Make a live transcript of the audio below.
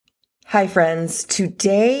Hi, friends.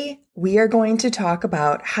 Today we are going to talk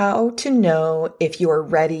about how to know if you are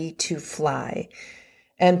ready to fly.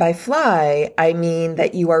 And by fly, I mean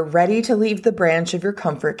that you are ready to leave the branch of your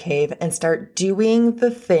comfort cave and start doing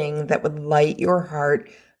the thing that would light your heart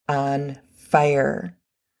on fire.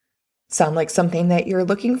 Sound like something that you're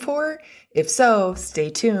looking for? If so, stay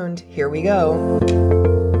tuned. Here we go.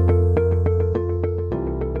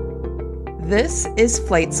 This is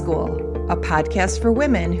Flight School, a podcast for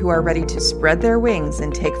women who are ready to spread their wings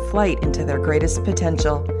and take flight into their greatest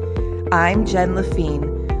potential. I'm Jen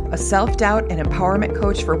Lafine, a self-doubt and empowerment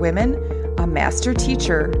coach for women, a master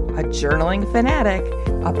teacher, a journaling fanatic,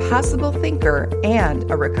 a possible thinker, and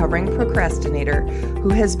a recovering procrastinator who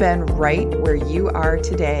has been right where you are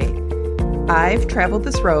today. I've traveled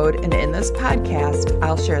this road, and in this podcast,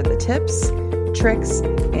 I'll share the tips, tricks,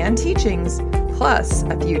 and teachings, plus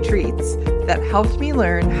a few treats that helped me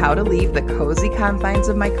learn how to leave the cozy confines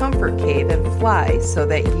of my comfort cave and fly so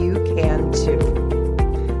that you can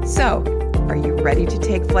too. So, are you ready to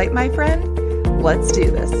take flight, my friend? Let's do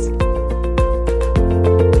this.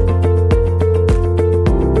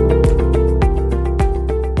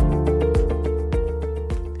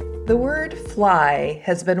 The word fly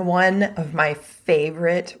has been one of my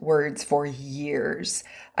favorite words for years.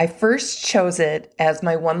 I first chose it as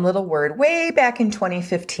my one little word way back in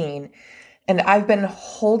 2015. And I've been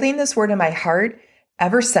holding this word in my heart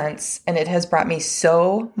ever since, and it has brought me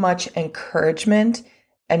so much encouragement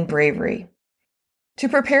and bravery. To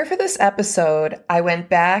prepare for this episode, I went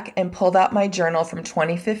back and pulled out my journal from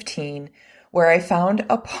 2015, where I found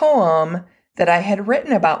a poem that I had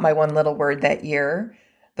written about my one little word that year,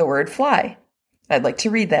 the word fly. I'd like to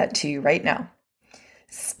read that to you right now.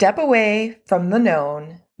 Step away from the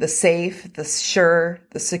known, the safe, the sure,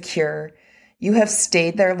 the secure. You have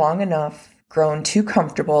stayed there long enough, grown too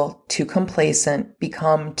comfortable, too complacent,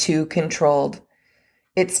 become too controlled.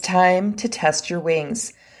 It's time to test your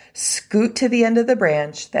wings. Scoot to the end of the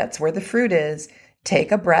branch, that's where the fruit is.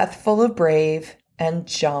 Take a breath full of brave and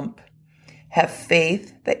jump. Have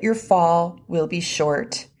faith that your fall will be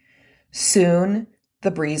short. Soon,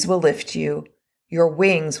 the breeze will lift you. Your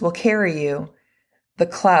wings will carry you. The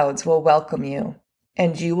clouds will welcome you.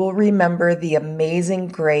 And you will remember the amazing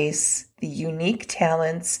grace, the unique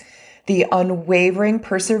talents, the unwavering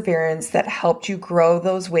perseverance that helped you grow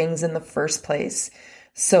those wings in the first place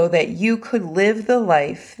so that you could live the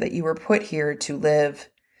life that you were put here to live.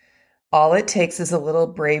 All it takes is a little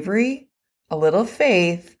bravery, a little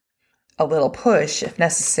faith, a little push if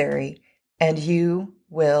necessary, and you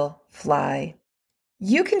will fly.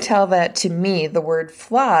 You can tell that to me, the word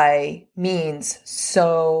fly means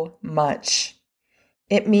so much.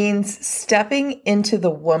 It means stepping into the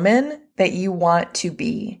woman that you want to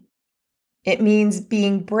be. It means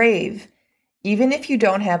being brave, even if you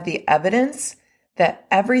don't have the evidence that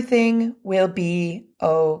everything will be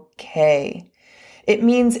okay. It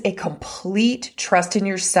means a complete trust in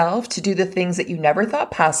yourself to do the things that you never thought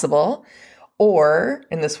possible, or,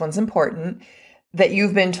 and this one's important, that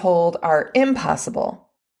you've been told are impossible.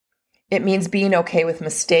 It means being okay with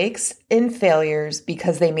mistakes and failures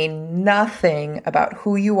because they mean nothing about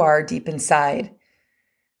who you are deep inside.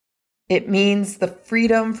 It means the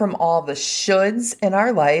freedom from all the shoulds in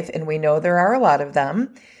our life, and we know there are a lot of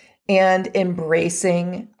them, and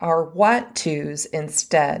embracing our want tos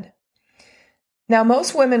instead. Now,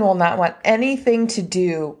 most women will not want anything to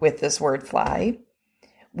do with this word fly.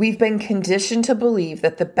 We've been conditioned to believe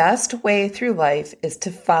that the best way through life is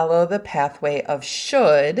to follow the pathway of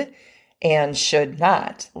should and should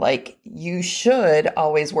not. Like, you should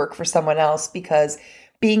always work for someone else because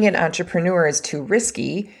being an entrepreneur is too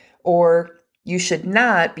risky, or you should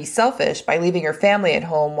not be selfish by leaving your family at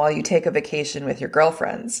home while you take a vacation with your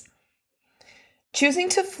girlfriends. Choosing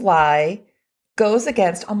to fly goes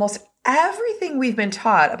against almost everything we've been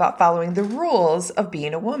taught about following the rules of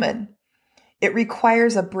being a woman. It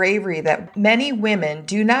requires a bravery that many women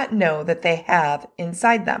do not know that they have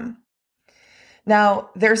inside them.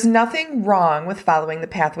 Now, there's nothing wrong with following the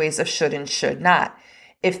pathways of should and should not,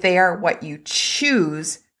 if they are what you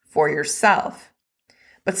choose for yourself.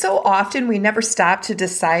 But so often we never stop to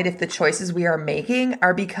decide if the choices we are making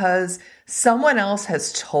are because someone else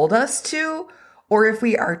has told us to, or if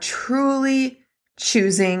we are truly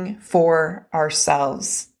choosing for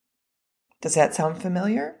ourselves. Does that sound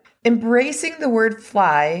familiar? Embracing the word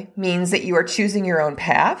fly means that you are choosing your own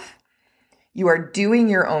path, you are doing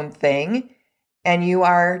your own thing, and you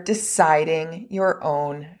are deciding your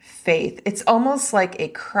own faith. It's almost like a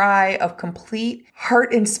cry of complete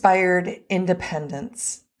heart-inspired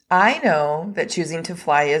independence. I know that choosing to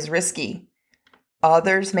fly is risky.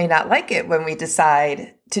 Others may not like it when we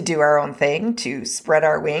decide to do our own thing, to spread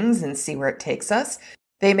our wings and see where it takes us.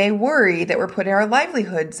 They may worry that we're putting our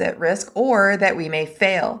livelihoods at risk or that we may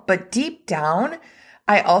fail. But deep down,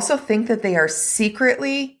 I also think that they are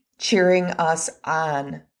secretly cheering us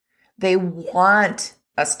on. They want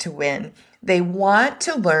us to win. They want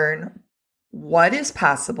to learn what is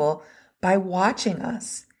possible by watching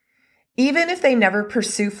us. Even if they never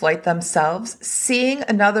pursue flight themselves, seeing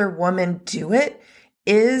another woman do it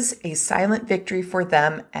is a silent victory for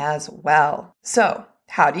them as well. So,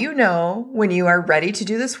 how do you know when you are ready to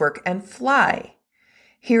do this work and fly?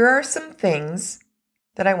 Here are some things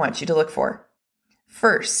that I want you to look for.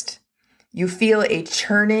 First, you feel a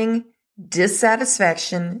churning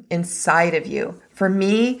dissatisfaction inside of you. For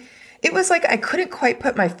me, it was like I couldn't quite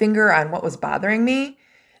put my finger on what was bothering me.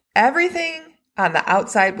 Everything on the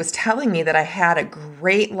outside was telling me that I had a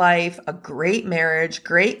great life, a great marriage,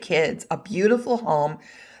 great kids, a beautiful home,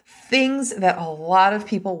 things that a lot of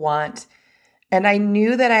people want. And I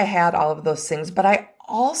knew that I had all of those things, but I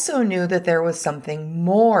also knew that there was something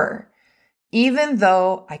more, even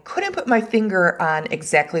though I couldn't put my finger on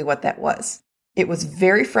exactly what that was. It was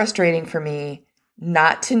very frustrating for me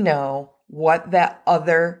not to know what that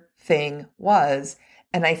other thing was.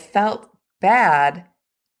 And I felt bad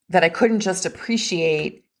that I couldn't just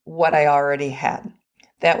appreciate what I already had.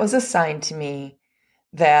 That was a sign to me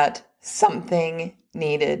that something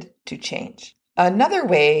needed to change. Another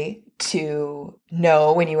way to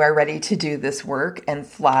know when you are ready to do this work and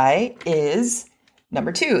fly is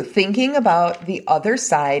number 2, thinking about the other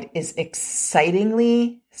side is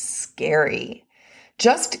excitingly scary.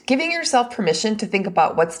 Just giving yourself permission to think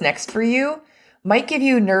about what's next for you might give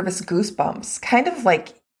you nervous goosebumps, kind of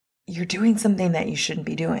like you're doing something that you shouldn't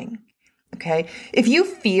be doing. Okay? If you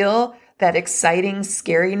feel that exciting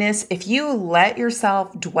scariness, if you let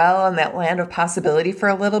yourself dwell on that land of possibility for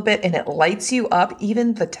a little bit and it lights you up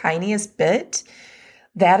even the tiniest bit,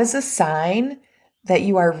 that is a sign that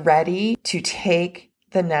you are ready to take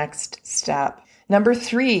the next step. Number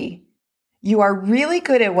 3, you are really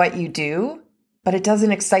good at what you do, but it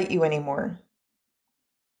doesn't excite you anymore.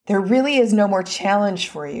 There really is no more challenge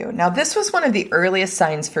for you. Now, this was one of the earliest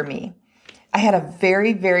signs for me. I had a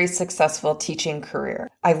very, very successful teaching career.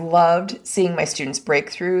 I loved seeing my students'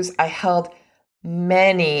 breakthroughs. I held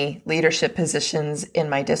many leadership positions in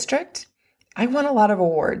my district. I won a lot of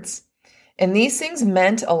awards. And these things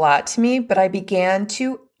meant a lot to me, but I began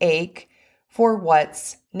to ache for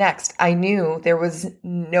what's next. I knew there was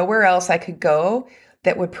nowhere else I could go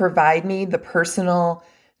that would provide me the personal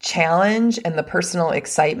challenge and the personal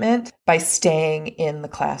excitement by staying in the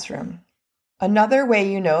classroom. Another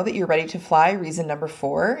way you know that you're ready to fly, reason number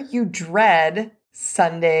 4, you dread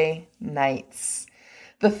Sunday nights.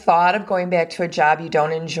 The thought of going back to a job you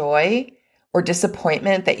don't enjoy or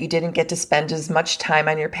disappointment that you didn't get to spend as much time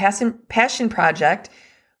on your passion project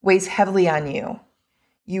weighs heavily on you.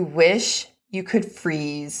 You wish you could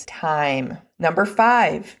freeze time. Number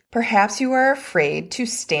 5, perhaps you are afraid to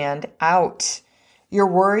stand out. You're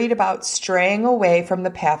worried about straying away from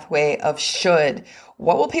the pathway of should.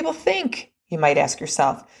 What will people think? You might ask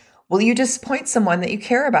yourself. Will you disappoint someone that you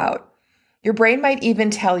care about? Your brain might even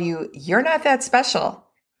tell you, you're not that special.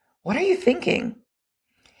 What are you thinking?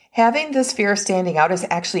 Having this fear of standing out is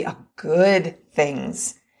actually a good thing.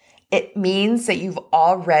 It means that you've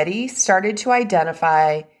already started to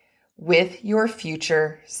identify with your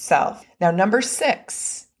future self. Now, number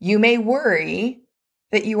 6, you may worry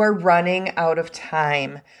that you are running out of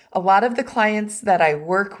time. A lot of the clients that I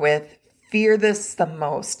work with fear this the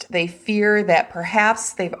most. They fear that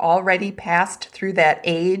perhaps they've already passed through that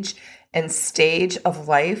age and stage of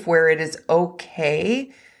life where it is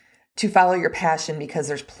okay to follow your passion because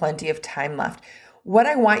there's plenty of time left. What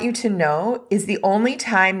I want you to know is the only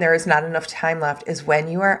time there is not enough time left is when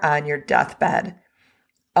you are on your deathbed.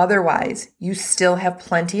 Otherwise, you still have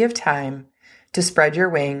plenty of time to spread your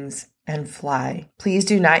wings and fly. Please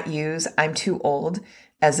do not use "I'm too old"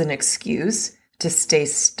 as an excuse to stay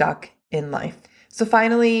stuck in life. So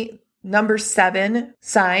finally, number 7,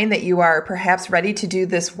 sign that you are perhaps ready to do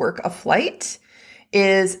this work of flight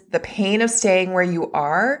is the pain of staying where you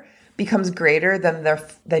are becomes greater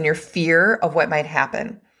than your fear of what might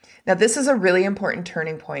happen. Now, this is a really important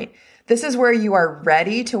turning point. This is where you are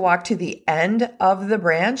ready to walk to the end of the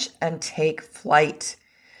branch and take flight.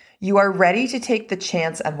 You are ready to take the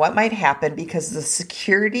chance on what might happen because the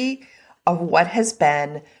security of what has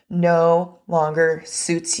been no longer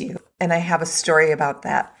suits you. And I have a story about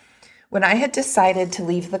that. When I had decided to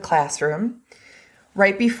leave the classroom,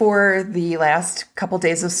 right before the last couple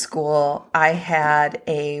days of school, I had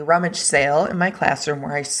a rummage sale in my classroom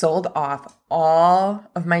where I sold off all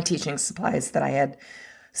of my teaching supplies that I had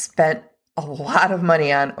spent a lot of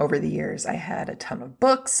money on over the years. I had a ton of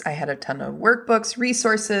books, I had a ton of workbooks,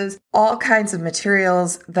 resources, all kinds of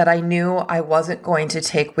materials that I knew I wasn't going to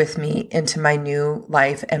take with me into my new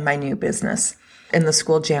life and my new business. And the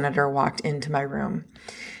school janitor walked into my room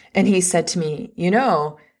and he said to me,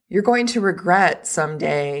 you're going to regret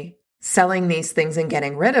someday selling these things and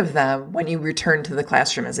getting rid of them when you return to the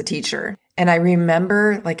classroom as a teacher. And I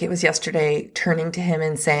remember, like it was yesterday, turning to him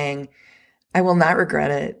and saying, I will not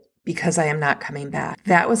regret it because I am not coming back.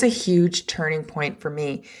 That was a huge turning point for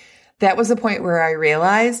me. That was the point where I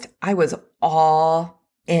realized I was all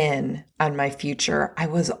in on my future. I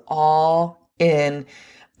was all in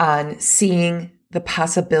on seeing the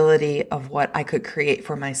possibility of what I could create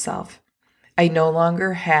for myself. I no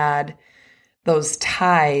longer had those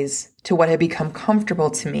ties to what had become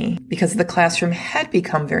comfortable to me because the classroom had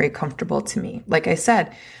become very comfortable to me. Like I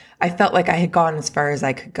said, I felt like I had gone as far as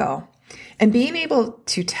I could go. And being able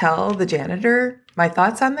to tell the janitor my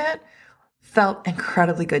thoughts on that felt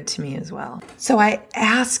incredibly good to me as well. So I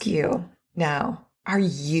ask you now, are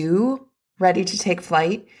you ready to take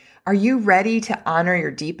flight? Are you ready to honor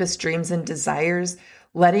your deepest dreams and desires,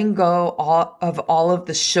 letting go of all of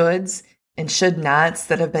the shoulds and should nots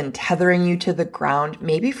that have been tethering you to the ground,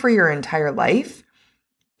 maybe for your entire life?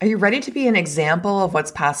 Are you ready to be an example of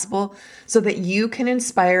what's possible so that you can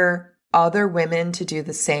inspire other women to do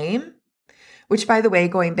the same? Which, by the way,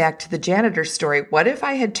 going back to the janitor story, what if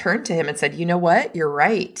I had turned to him and said, you know what? You're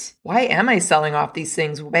right. Why am I selling off these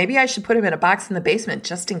things? Maybe I should put them in a box in the basement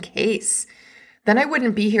just in case. Then I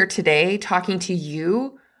wouldn't be here today talking to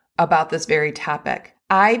you about this very topic.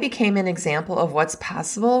 I became an example of what's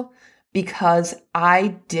possible because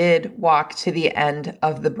I did walk to the end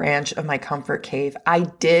of the branch of my comfort cave. I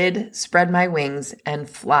did spread my wings and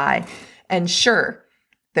fly. And sure,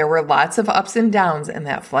 there were lots of ups and downs in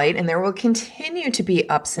that flight, and there will continue to be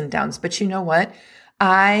ups and downs. But you know what?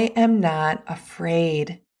 I am not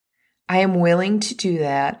afraid. I am willing to do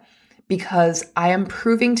that because I am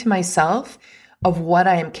proving to myself of what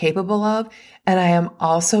I am capable of, and I am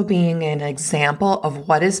also being an example of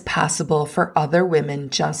what is possible for other women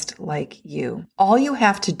just like you. All you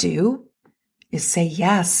have to do is say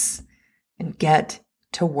yes and get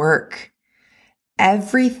to work.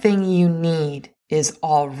 Everything you need is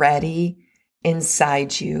already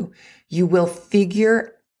inside you. You will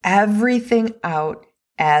figure everything out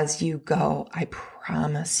as you go. I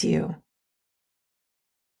promise you.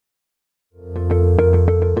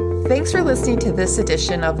 Thanks for listening to this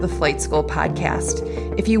edition of the Flight School Podcast.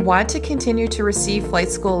 If you want to continue to receive Flight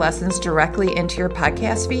School lessons directly into your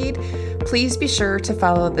podcast feed, please be sure to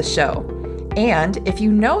follow the show. And if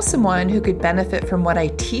you know someone who could benefit from what I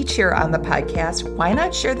teach here on the podcast, why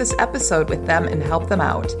not share this episode with them and help them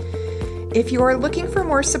out? If you are looking for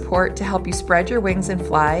more support to help you spread your wings and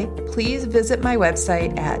fly, please visit my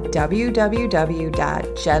website at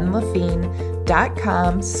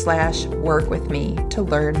www.jenlafine.com/workwithme to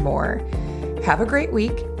learn more. Have a great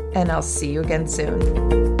week, and I'll see you again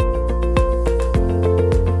soon.